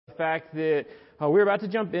fact that we're about to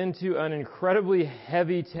jump into an incredibly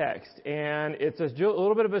heavy text, and it's a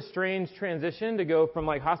little bit of a strange transition to go from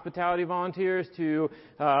like hospitality volunteers to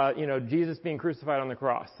Jesus being crucified on the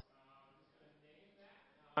cross.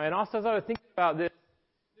 And also, as I was thinking about this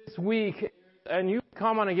week, and you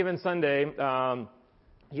come on a given Sunday,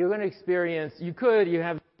 you're going to experience, you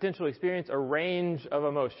have the potential to experience a range of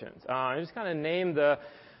emotions. And just kind of name the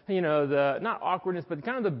not awkwardness, but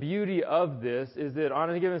kind of the beauty of this is that on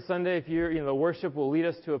a given Sunday, if the worship will lead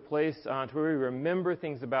us to a place to where we remember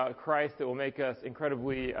things about Christ that will make us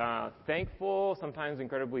incredibly thankful, sometimes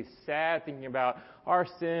incredibly sad, thinking about our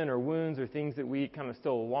sin or wounds or things that we kind of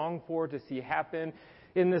still long for to see happen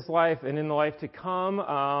in this life and in the life to come,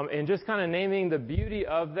 and just kind of naming the beauty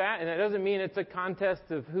of that. And it doesn't mean it's a contest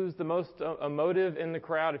of who's the most emotive in the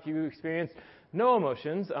crowd. If you experience no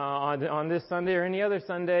emotions on this Sunday or any other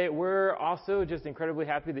Sunday, we're also just incredibly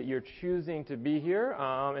happy that you're choosing to be here.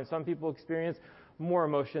 And some people experience more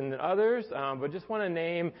emotion than others, but just want to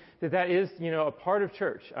name that is, a part of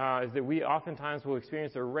church, is that we oftentimes will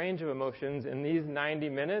experience a range of emotions in these 90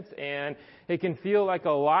 minutes, and it can feel like a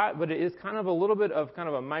lot, but it is kind of a little bit of kind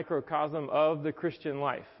of a microcosm of the Christian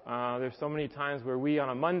life. There's so many times where we on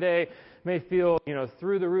a Monday may feel,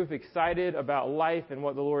 through the roof excited about life and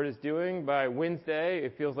what the Lord is doing. By Wednesday,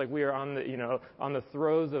 it feels like we are on the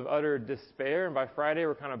throes of utter despair, and by Friday,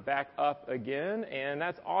 we're kind of back up again. And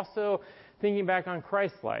that's also thinking back on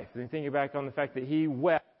Christ's life and thinking back on the fact that He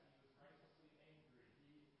wept,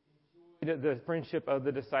 the friendship of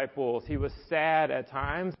the disciples. He was sad at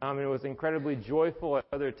times, and it was incredibly joyful at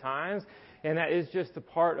other times. And that is just a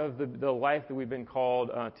part of the life that we've been called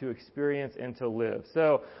to experience and to live.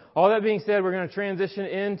 So, all that being said, we're going to transition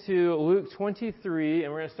into Luke 23,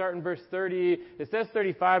 and we're going to start in verse 30. It says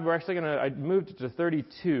 35, we're actually I moved it to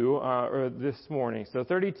 32 this morning. So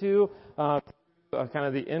 32, kind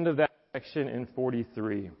of the end of that section in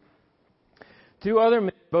 43. Two other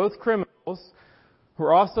men, both criminals,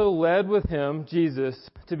 were also led with him, Jesus,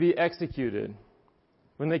 to be executed.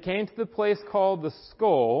 When they came to the place called the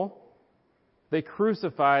Skull, they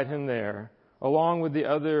crucified him there, along with the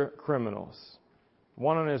other criminals,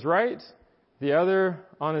 one on his right, the other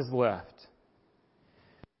on his left.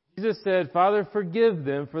 Jesus said, "Father, forgive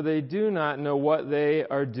them, for they do not know what they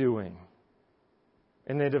are doing."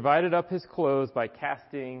 And they divided up his clothes by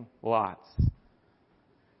casting lots.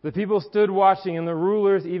 The people stood watching, and the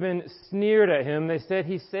rulers even sneered at him. They said,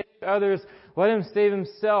 "He saved others, let him save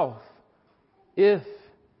himself, if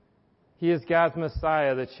he is God's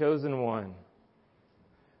Messiah, the chosen one."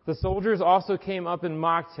 The soldiers also came up and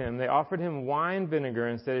mocked him. They offered him wine vinegar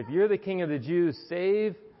and said, "If you're the king of the Jews,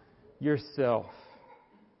 save yourself."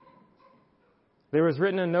 There was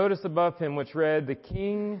written a notice above him which read,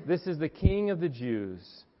 "This is the King of the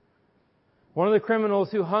Jews." One of the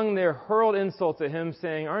criminals who hung there hurled insults at him,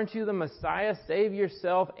 saying, "Aren't you the Messiah? Save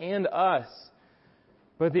yourself and us."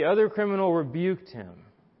 But the other criminal rebuked him.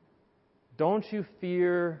 "Don't you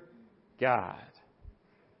fear God,"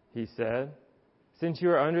 he said, "since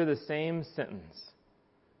you are under the same sentence.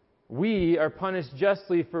 We are punished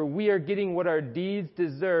justly, for we are getting what our deeds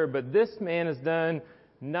deserve, but this man has done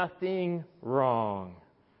nothing wrong."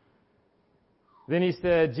 Then he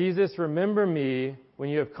said, "Jesus, remember me when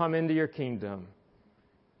you have come into your kingdom."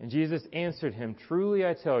 And Jesus answered him, "Truly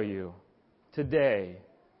I tell you, today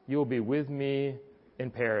you will be with me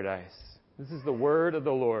in paradise." This is the word of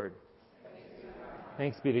the Lord.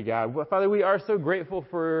 Thanks be to God. Well, Father, we are so grateful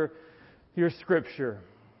for your Scripture.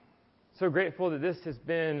 So grateful that this has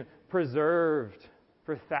been preserved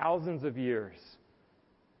for thousands of years.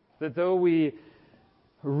 That though we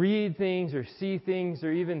read things or see things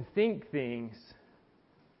or even think things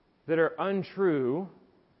that are untrue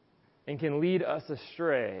and can lead us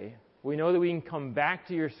astray, we know that we can come back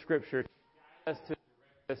to your Scripture to guide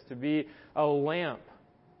us to be a lamp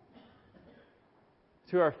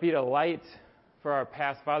to our feet, a light for our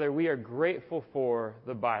path. Father, we are grateful for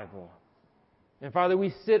the Bible. And Father, we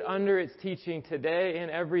sit under its teaching today and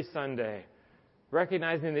every Sunday,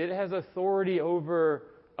 recognizing that it has authority over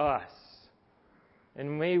us.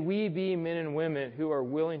 And may we be men and women who are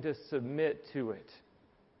willing to submit to it.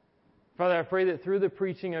 Father, I pray that through the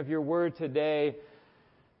preaching of your word today,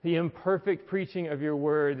 the imperfect preaching of your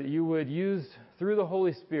word, that you would use, through the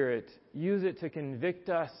Holy Spirit, use it to convict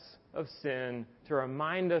us of sin, to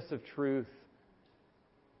remind us of truth,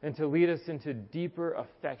 and to lead us into deeper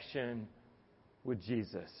affection with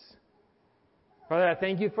Jesus. Father, I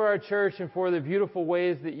thank you for our church and for the beautiful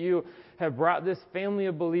ways that you have brought this family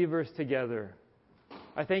of believers together.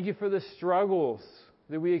 I thank you for the struggles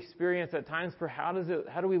that we experience at times for how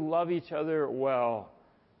do we love each other well.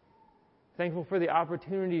 Thankful for the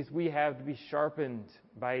opportunities we have to be sharpened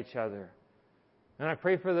by each other. And I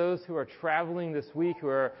pray for those who are traveling this week, who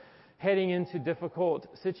are heading into difficult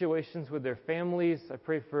situations with their families. I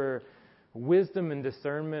pray for wisdom and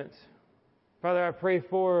discernment. Father, I pray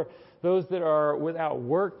for those that are without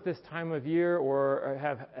work this time of year or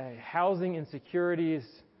have housing insecurities.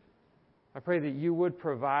 I pray that you would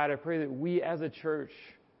provide. I pray that we as a church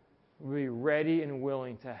will be ready and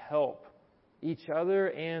willing to help each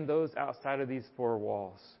other and those outside of these four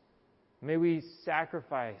walls. May we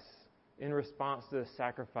sacrifice in response to the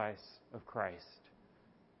sacrifice of Christ.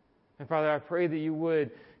 And Father, I pray that you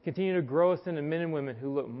would continue to grow us into men and women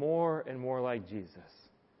who look more and more like Jesus.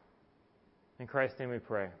 In Christ's name we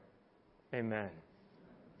pray. Amen.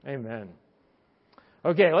 Amen.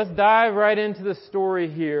 Okay, let's dive right into the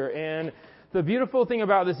story here. And the beautiful thing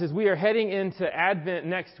about this is we are heading into Advent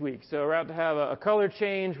next week. So we're about to have a color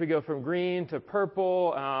change. We go from green to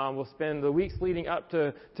purple. We'll spend the weeks leading up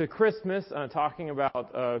to Christmas talking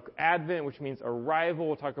about Advent, which means arrival.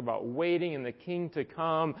 We'll talk about waiting and the King to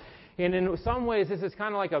come. And in some ways, this is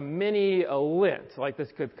kind of like a mini Lent. Like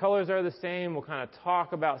the colors are the same. We'll kind of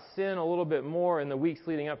talk about sin a little bit more in the weeks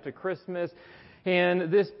leading up to Christmas.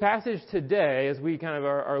 And this passage today, as we kind of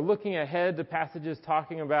are looking ahead to passages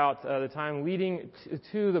talking about the time leading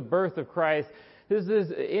to the birth of Christ, this is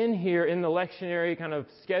in here in the lectionary kind of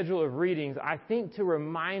schedule of readings, I think to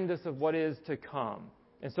remind us of what is to come.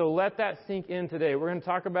 And so let that sink in today. We're going to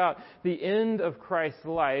talk about the end of Christ's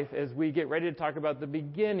life as we get ready to talk about the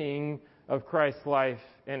beginning of Christ's life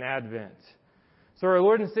in Advent. So our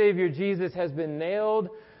Lord and Savior Jesus has been nailed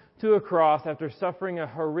to a cross after suffering a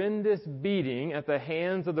horrendous beating at the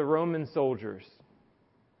hands of the Roman soldiers.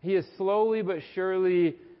 He is slowly but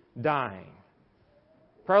surely dying.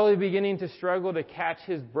 Probably beginning to struggle to catch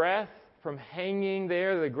his breath from hanging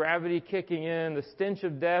there, the gravity kicking in. The stench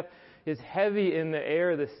of death is heavy in the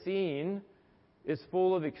air. The scene is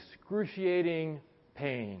full of excruciating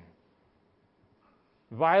pain,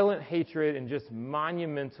 violent hatred, and just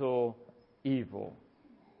monumental evil.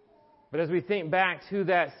 But as we think back to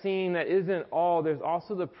that scene, that isn't all. There's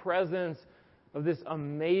also the presence of this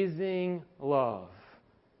amazing love,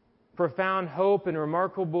 profound hope, and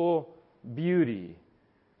remarkable beauty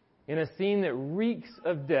in a scene that reeks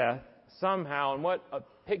of death somehow. And what a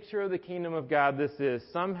picture of the kingdom of God this is.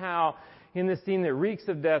 Somehow, in this scene that reeks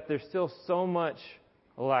of death, there's still so much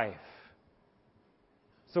life.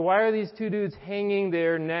 So why are these two dudes hanging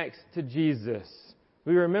there next to Jesus?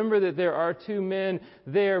 We remember that there are two men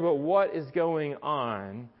there, but what is going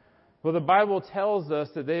on? Well, the Bible tells us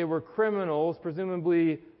that they were criminals,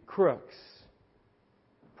 presumably crooks.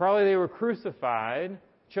 Probably they were crucified,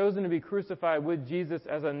 chosen to be crucified with Jesus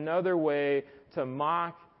as another way to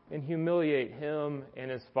mock and humiliate him and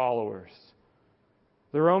his followers.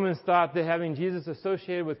 The Romans thought that having Jesus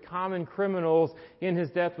associated with common criminals in his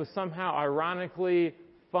death was somehow ironically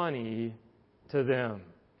funny to them.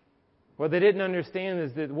 What they didn't understand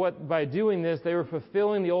is that by doing this, they were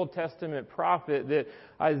fulfilling the Old Testament prophet that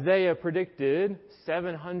Isaiah predicted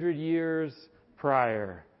 700 years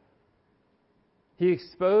prior. He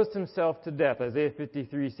exposed himself to death, Isaiah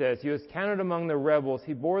 53 says. He was counted among the rebels.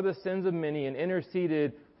 He bore the sins of many and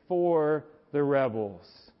interceded for the rebels.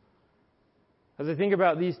 As I think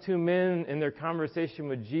about these two men and their conversation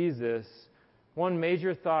with Jesus, one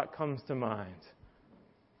major thought comes to mind.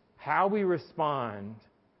 How we respond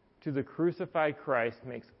to the crucified Christ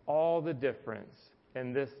makes all the difference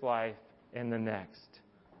in this life and the next.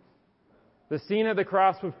 The scene at the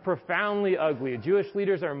cross was profoundly ugly. Jewish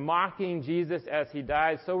leaders are mocking Jesus as he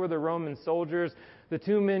died. So were the Roman soldiers. The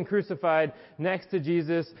two men crucified next to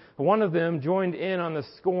Jesus, one of them joined in on the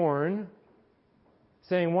scorn,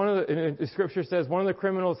 saying, the scripture says, one of the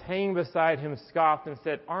criminals hanging beside him scoffed and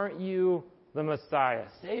said, "Aren't you the Messiah?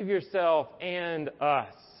 Save yourself and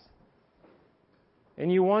us."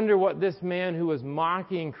 And you wonder what this man who was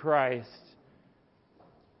mocking Christ,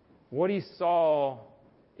 what he saw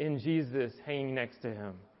in Jesus hanging next to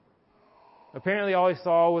him. Apparently all he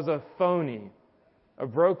saw was a phony, a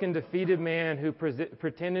broken, defeated man who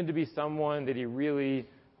pretended to be someone that he really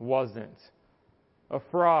wasn't. A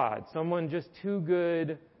fraud, someone just too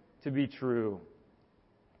good to be true.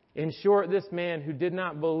 In short, this man who did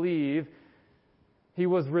not believe, he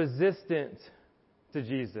was resistant to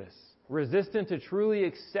Jesus. Resistant to truly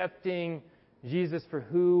accepting Jesus for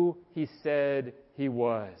who he said he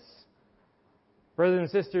was. Brothers and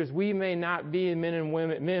sisters, we may not be men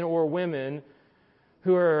or women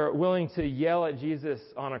who are willing to yell at Jesus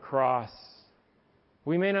on a cross.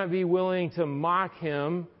 We may not be willing to mock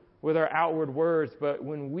him with our outward words, but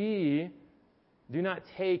when we do not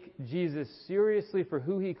take Jesus seriously for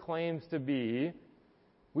who he claims to be,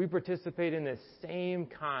 we participate in the same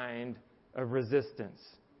kind of resistance.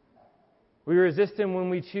 We resist him when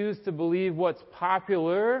we choose to believe what's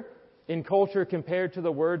popular in culture compared to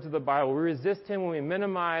the words of the Bible. We resist him when we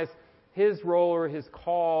minimize his role or his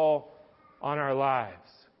call on our lives.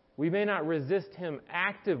 We may not resist him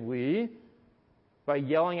actively by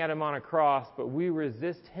yelling at him on a cross, but we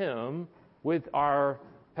resist him with our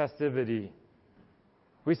passivity.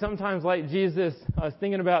 We sometimes, like Jesus, I was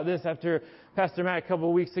thinking about this after Pastor Matt a couple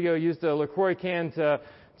of weeks ago used a LaCroix can to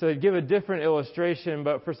give a different illustration,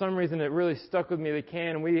 but for some reason it really stuck with me, the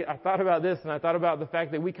can. I thought about this, and I thought about the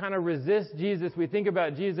fact that we kind of resist Jesus. We think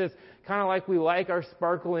about Jesus kind of like we like our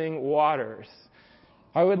sparkling waters.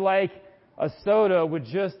 I would like a soda with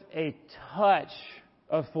just a touch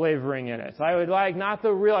of flavoring in it. So I would like not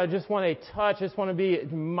the real, I just want a touch, I just want to be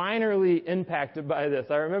minorly impacted by this.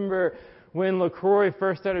 I remember when LaCroix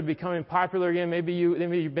first started becoming popular again. Maybe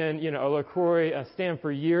you've been, a LaCroix stand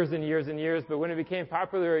for years and years and years, but when it became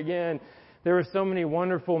popular again, there were so many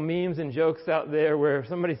wonderful memes and jokes out there where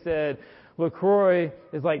somebody said, LaCroix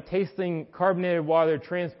is like tasting carbonated water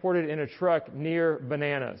transported in a truck near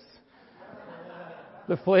bananas.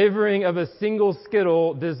 The flavoring of a single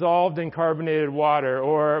Skittle dissolved in carbonated water.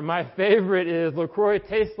 Or my favorite is LaCroix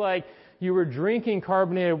tastes like you were drinking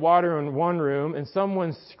carbonated water in one room and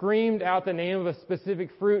someone screamed out the name of a specific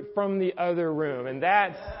fruit from the other room. And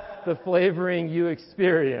that's the flavoring you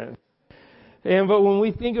experience. But when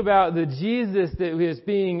we think about the Jesus that is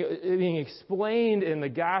being explained in the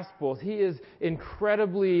Gospels, he is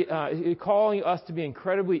incredibly calling us to be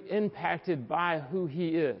incredibly impacted by who he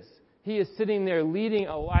is. He is sitting there leading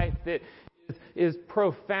a life that is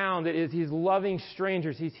profound. He's loving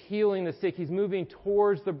strangers. He's healing the sick. He's moving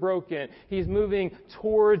towards the broken. He's moving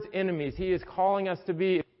towards enemies. He is calling us to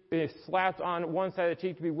be slapped on one side of the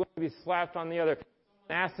cheek, to be willing to be slapped on the other.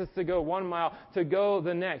 He asks us to go 1 mile, to go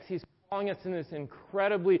the next. He's calling us in this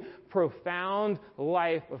incredibly profound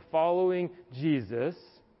life of following Jesus.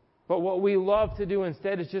 But what we love to do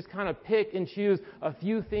instead is just kind of pick and choose a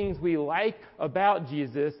few things we like about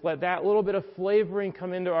Jesus, let that little bit of flavoring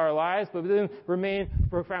come into our lives, but then remain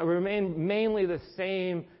mainly the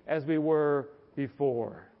same as we were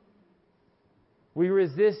before. We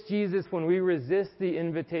resist Jesus when we resist the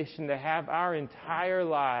invitation to have our entire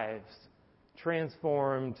lives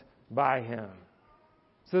transformed by him.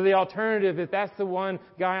 So the alternative, if that's the one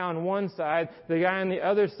guy on one side, the guy on the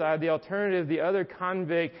other side, the alternative, the other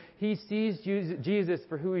convict, he sees Jesus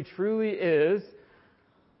for who he truly is.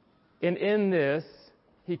 And in this,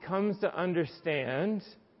 he comes to understand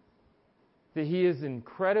that he is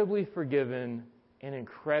incredibly forgiven and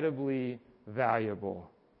incredibly valuable.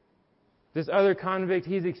 This other convict,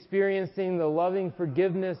 he's experiencing the loving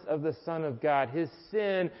forgiveness of the Son of God. His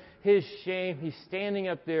sin, his shame, he's standing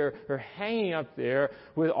up there or hanging up there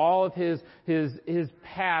with all of his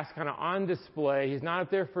past kind of on display. He's not up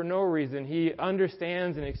there for no reason. He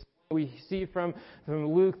understands and we see from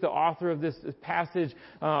Luke, the author of this passage,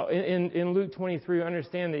 in Luke 23, we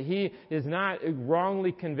understand that he is not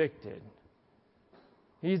wrongly convicted.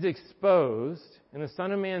 He's exposed, and the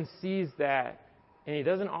Son of Man sees that, and he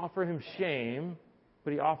doesn't offer him shame,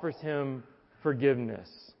 but he offers him forgiveness.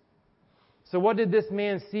 So what did this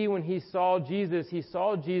man see when he saw Jesus? He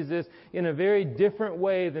saw Jesus in a very different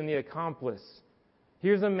way than the accomplice.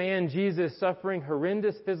 Here's a man, Jesus, suffering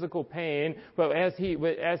horrendous physical pain, but as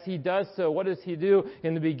he does so, what does he do?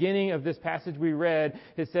 In the beginning of this passage we read,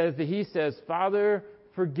 it says that he says, "Father,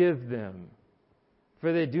 forgive them,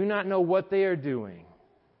 for they do not know what they are doing."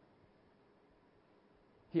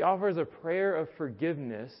 He offers a prayer of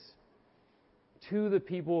forgiveness to the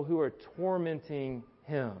people who are tormenting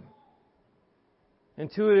him.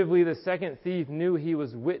 Intuitively, the second thief knew he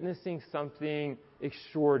was witnessing something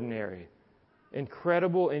extraordinary,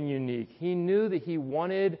 incredible and unique. He knew that he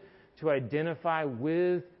wanted to identify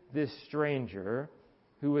with this stranger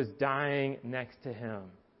who was dying next to him.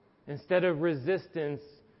 Instead of resistance,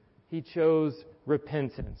 he chose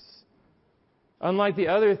repentance. Unlike the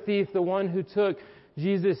other thief, the one who took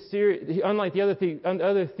Jesus unlike the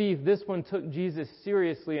other thief, this one took Jesus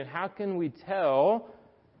seriously. And how can we tell?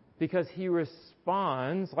 Because he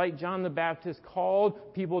responds, like John the Baptist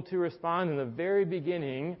called people to respond in the very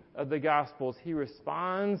beginning of the Gospels. He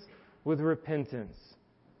responds with repentance.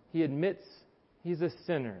 He admits he's a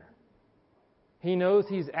sinner. He knows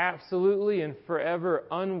he's absolutely and forever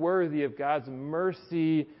unworthy of God's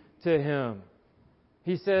mercy to him.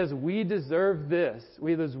 He says, we deserve this.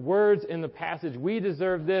 Those words in the passage, we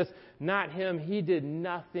deserve this, not him. He did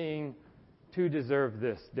nothing to deserve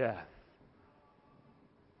this death.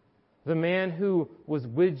 The man who was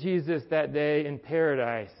with Jesus that day in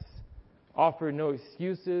paradise offered no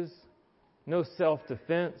excuses, no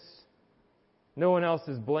self-defense. No one else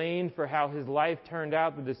is blamed for how his life turned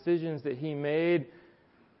out, the decisions that he made.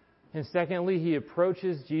 And secondly, he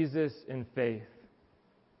approaches Jesus in faith.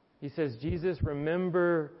 He says, Jesus,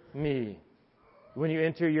 remember me when you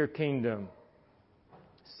enter your kingdom.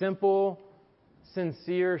 Simple,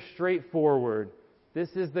 sincere, straightforward. This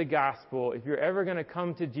is the gospel. If you're ever going to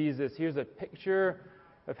come to Jesus, here's a picture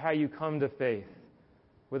of how you come to faith.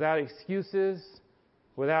 Without excuses,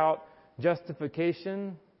 without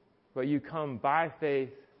justification, but you come by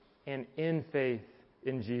faith and in faith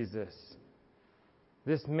in Jesus.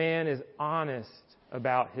 This man is honest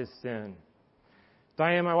about his sin.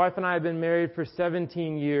 Diane, my wife, and I have been married for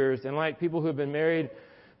 17 years, and like people who have been married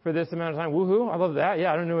for this amount of time, woohoo, I love that.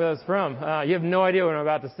 Yeah, I don't know where that's from. You have no idea what I'm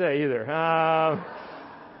about to say either.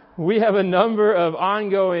 We have a number of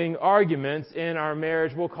ongoing arguments in our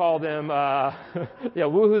marriage. We'll call them,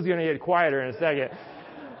 woohoo's going to get quieter in a second.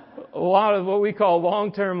 A lot of what we call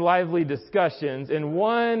long-term lively discussions. And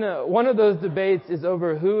one of those debates is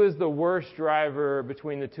over who is the worst driver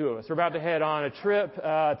between the two of us. We're about to head on a trip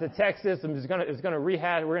to Texas. We're going to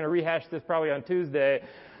rehash this probably on Tuesday.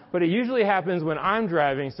 But it usually happens when I'm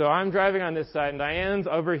driving. So I'm driving on this side and Diane's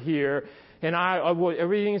over here. And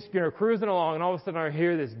everything's cruising along, and all of a sudden I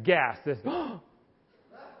hear this gasp,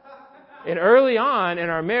 And early on in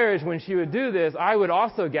our marriage, when she would do this, I would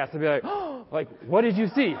also gasp and be like, like, what did you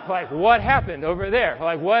see? Like, what happened over there?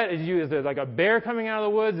 Like, is there like a bear coming out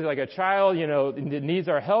of the woods? Is it like a child, that needs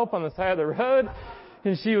our help on the side of the road?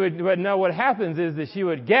 And but no, what happens is that she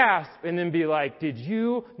would gasp and then be like, did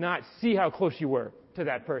you not see how close you were to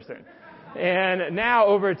that person? And now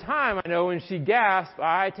over time, I know when she gasps,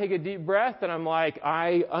 I take a deep breath and I'm like,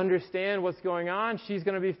 I understand what's going on. She's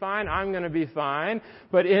going to be fine. I'm going to be fine.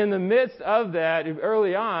 But in the midst of that,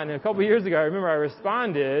 early on, a couple of years ago, I remember I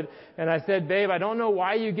responded and I said, babe, I don't know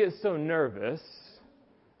why you get so nervous.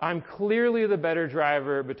 I'm clearly the better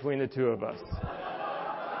driver between the two of us.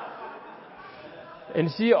 And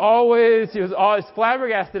she was always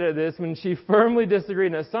flabbergasted at this when she firmly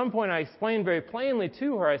disagreed. And at some point I explained very plainly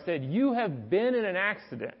to her, I said, you have been in an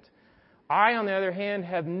accident. I, on the other hand,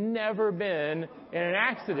 have never been in an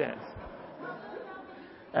accident.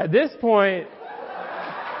 At this point,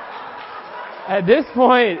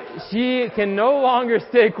 she can no longer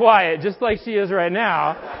stay quiet, just like she is right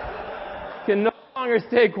now. Can no longer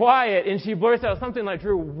stay quiet. And she blurts out something like,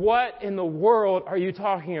 Drew, what in the world are you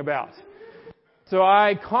talking about? So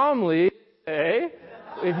I calmly say,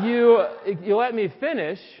 if you let me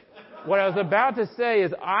finish, what I was about to say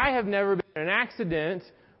is I have never been in an accident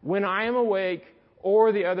when I am awake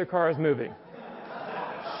or the other car is moving.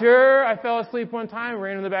 Sure, I fell asleep one time,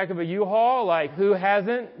 ran in the back of a U-Haul. Like, who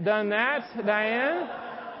hasn't done that, Diane?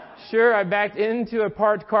 Sure, I backed into a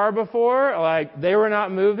parked car before. Like, they were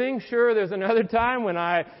not moving. Sure, there's another time when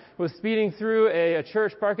I was speeding through a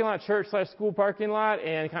church parking lot, church/school parking lot,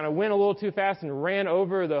 and kind of went a little too fast and ran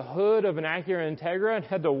over the hood of an Acura Integra and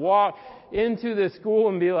had to walk into the school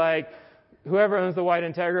and be like, whoever owns the white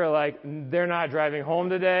Integra, like, they're not driving home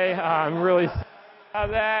today. I'm really sorry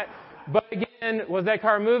about that. But again, was that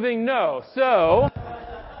car moving? No. So,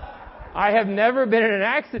 I have never been in an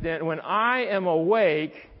accident when I am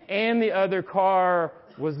awake and the other car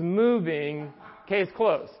was moving. Case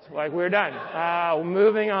closed. Like, we're done.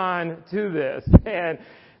 Moving on to this. And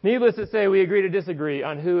needless to say, we agree to disagree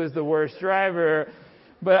on who is the worst driver.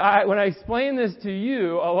 But when I explain this to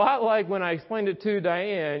you, a lot like when I explained it to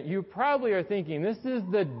Diane, you probably are thinking, this is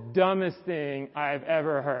the dumbest thing I've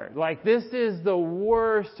ever heard. Like, this is the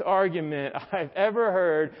worst argument I've ever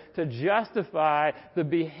heard to justify the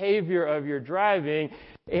behavior of your driving.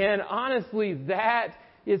 And honestly, that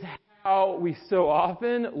is how we so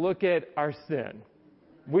often look at our sin.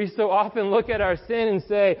 We so often look at our sin and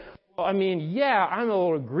say, well, I mean, yeah, I'm a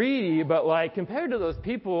little greedy, but like compared to those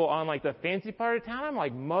people on like the fancy part of town, I'm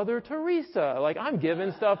like Mother Teresa. Like, I'm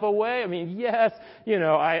giving stuff away. I mean, yes,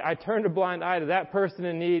 I turned a blind eye to that person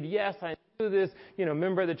in need. Yes, I knew this,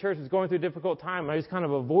 member of the church was going through a difficult time. I just kind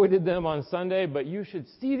of avoided them on Sunday, but you should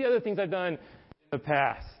see the other things I've done in the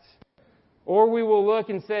past. Or we will look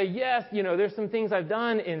and say, yes, there's some things I've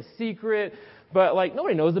done in secret, but like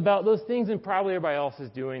nobody knows about those things and probably everybody else is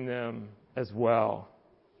doing them as well.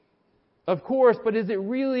 Of course, but is it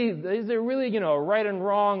really, right and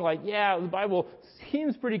wrong? Like, yeah, the Bible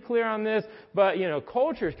seems pretty clear on this, but,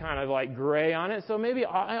 culture's kind of like gray on it, so maybe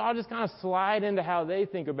I'll just kind of slide into how they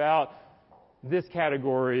think about this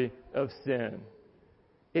category of sin.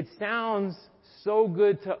 It sounds so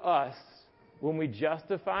good to us when we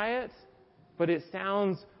justify it, but it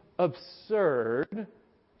sounds absurd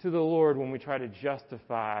to the Lord when we try to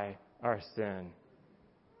justify our sin.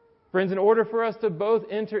 Friends, in order for us to both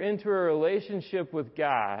enter into a relationship with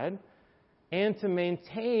God and to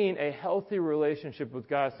maintain a healthy relationship with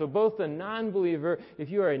God, so both the non-believer, if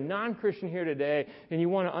you are a non-Christian here today and you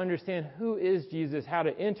want to understand who is Jesus, how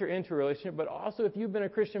to enter into a relationship, but also if you've been a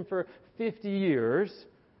Christian for 50 years,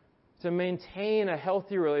 to maintain a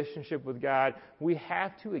healthy relationship with God, we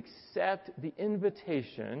have to accept the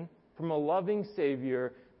invitation from a loving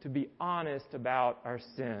Savior to be honest about our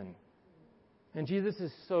sin. And Jesus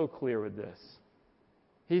is so clear with this.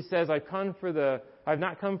 He says, I've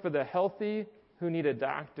not come for the healthy who need a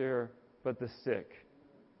doctor, but the sick.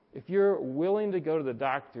 If you're willing to go to the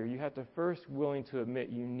doctor, you have to first willing to admit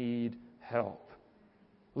you need help.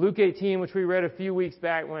 Luke 18, which we read a few weeks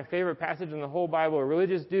back, my favorite passage in the whole Bible, a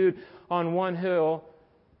religious dude on one hill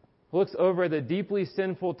looks over at the deeply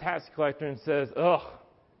sinful tax collector and says, ugh,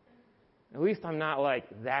 at least I'm not like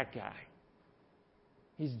that guy.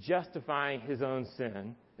 He's justifying his own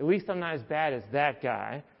sin. At least I'm not as bad as that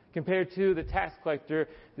guy, compared to the tax collector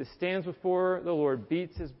that stands before the Lord,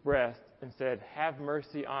 beats his breast, and said, have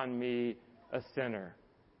mercy on me, a sinner.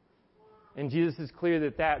 And Jesus is clear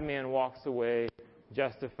that that man walks away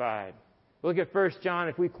justified. Look at 1 John.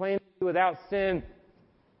 If we claim to be without sin,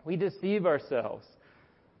 we deceive ourselves,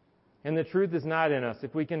 and the truth is not in us.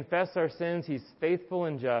 If we confess our sins, He's faithful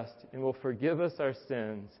and just and will forgive us our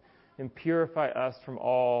sins and purify us from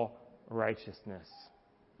all unrighteousness.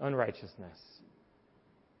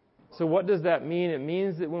 So what does that mean? It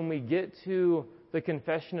means that when we get to the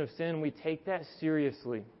confession of sin, we take that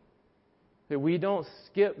seriously. That we don't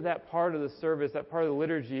skip that part of the service, that part of the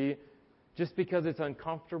liturgy, just because it's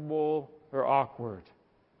uncomfortable or awkward.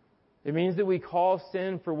 It means that we call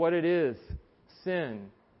sin for what it is, sin.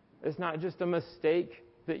 It's not just a mistake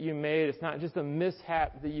that you made. It's not just a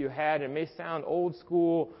mishap that you had. It may sound old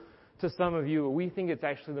school to some of you, but we think it's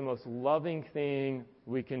actually the most loving thing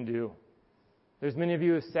we can do. There's many of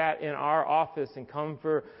you who sat in our office and come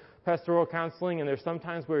for pastoral counseling, and there's some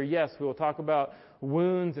times where, yes, we will talk about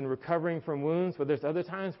wounds and recovering from wounds, but there's other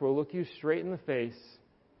times where we'll look you straight in the face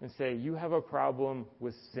and say, you have a problem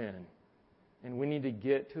with sin, and we need to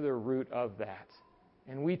get to the root of that.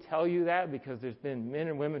 And we tell you that because there's been men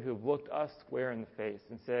and women who have looked us square in the face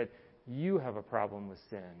and said, you have a problem with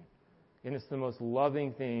sin. And it's the most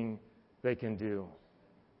loving thing they can do.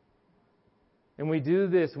 And when we do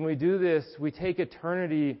this, we take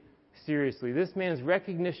eternity seriously. This man's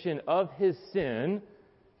recognition of his sin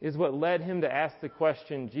is what led him to ask the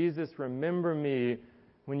question, Jesus, remember me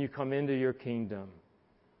when you come into your kingdom.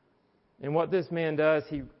 And what this man does,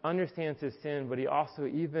 he understands his sin, but he also,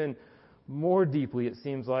 even more deeply, it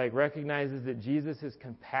seems like, recognizes that Jesus is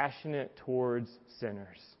compassionate towards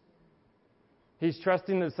sinners. He's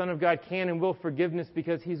trusting that the Son of God can and will forgiveness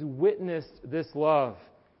because he's witnessed this love.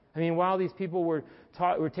 I mean, while these people were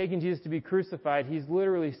taking Jesus to be crucified, he's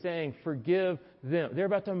literally saying, forgive them. They're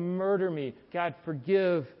about to murder me. God,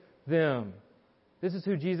 forgive them. This is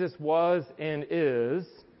who Jesus was and is.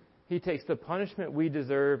 He takes the punishment we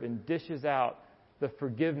deserve and dishes out the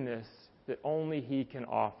forgiveness that only He can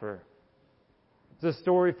offer. It's a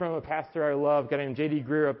story from a pastor I love, a guy named J.D.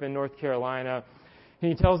 Greer up in North Carolina.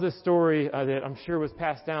 And he tells this story that I'm sure was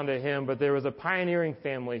passed down to him, but there was a pioneering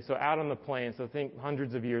family, so out on the plains, so think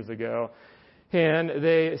hundreds of years ago, and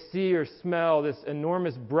they see or smell this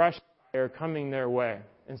enormous brush fire coming their way.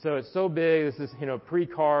 And so it's so big, this is,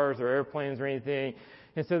 pre-cars or airplanes or anything.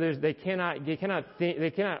 And so they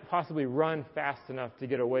cannot possibly run fast enough to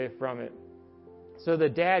get away from it. So the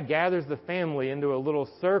dad gathers the family into a little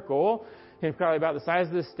circle, and probably about the size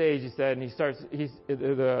of this stage, he said, and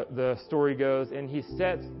the story goes, and he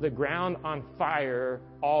sets the ground on fire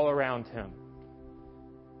all around him.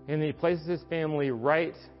 And he places his family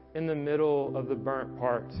right in the middle of the burnt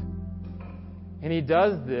part. And he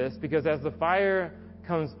does this because as the fire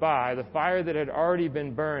comes by, the fire that had already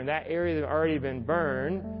been burned, that area that had already been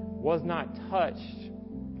burned, was not touched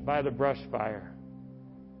by the brush fire.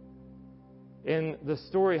 And the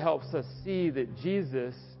story helps us see that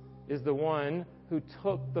Jesus is the one who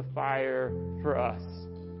took the fire for us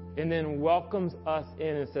and then welcomes us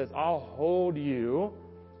in and says, I'll hold you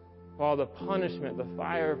while the punishment, the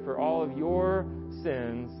fire for all of your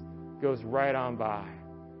sins goes right on by.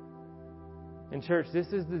 And church, this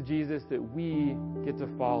is the Jesus that we get to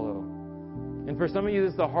follow. And for some of you,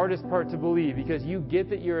 this is the hardest part to believe because you get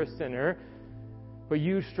that you're a sinner, but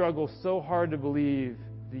you struggle so hard to believe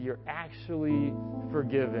that you're actually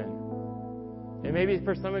forgiven. And maybe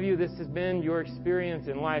for some of you, this has been your experience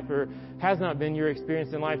in life or has not been your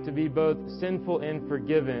experience in life to be both sinful and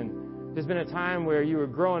forgiven. There's been a time where you were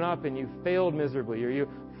growing up and you failed miserably, or you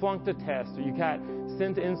flunked a test, or you got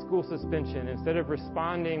sent to in-school suspension. Instead of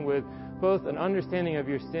responding with both an understanding of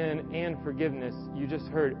your sin and forgiveness, you just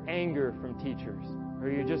heard anger from teachers, or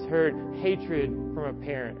you just heard hatred from a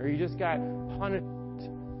parent, or you just got punishment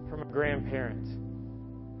from a grandparent.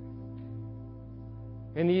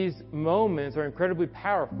 And these moments are incredibly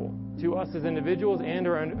powerful to us as individuals and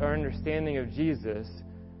our understanding of Jesus.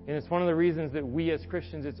 And it's one of the reasons that we as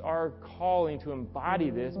Christians, it's our calling to embody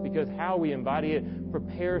this, because how we embody it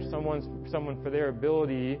prepares someone for their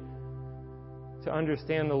ability to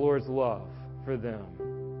understand the Lord's love for them.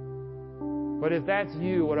 But if that's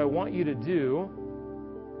you, what I want you to do,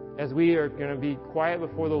 as we are going to be quiet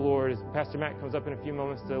before the Lord, as Pastor Matt comes up in a few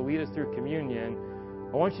moments to lead us through communion,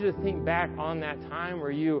 I want you to think back on that time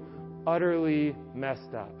where you utterly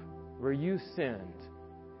messed up, where you sinned.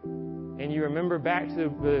 And you remember back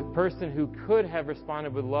to the person who could have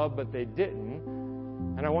responded with love, but they didn't.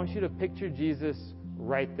 And I want you to picture Jesus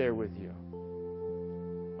right there with you.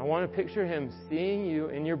 I want to picture him seeing you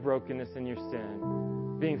in your brokenness and your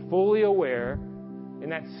sin, being fully aware,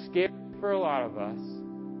 and that's scary for a lot of us.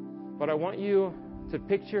 But I want you to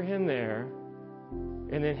picture him there,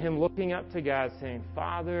 and then him looking up to God saying,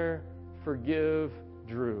 Father, forgive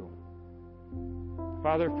Drew.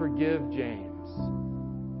 Father, forgive James.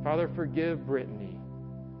 Father, forgive Brittany.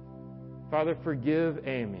 Father, forgive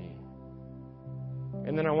Amy.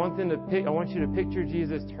 And then I want you to picture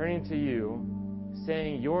Jesus turning to you,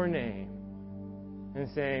 saying your name, and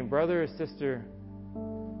saying, brother or sister,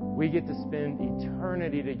 we get to spend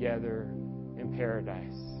eternity together in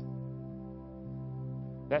paradise.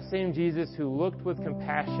 That same Jesus who looked with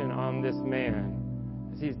compassion on this man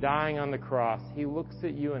as he's dying on the cross, he looks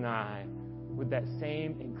at you and I with that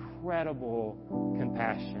same incredible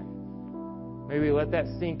compassion. May we let that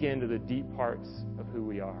sink into the deep parts of who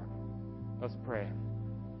we are. Let's pray.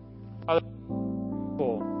 Father,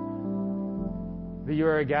 that you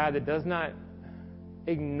are a God that does not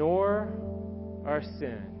ignore our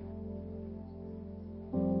sin.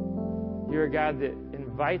 You're a God that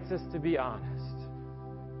invites us to be honest.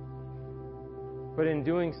 But in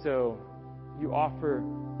doing so, you offer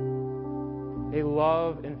a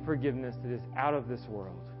love and forgiveness that is out of this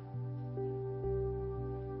world.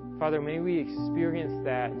 Father, may we experience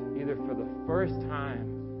that either for the first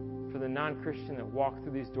time for the non-Christian that walked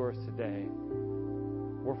through these doors today,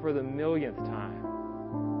 or for the millionth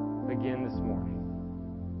time again this morning.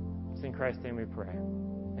 It's in Christ's name we pray.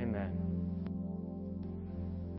 Amen.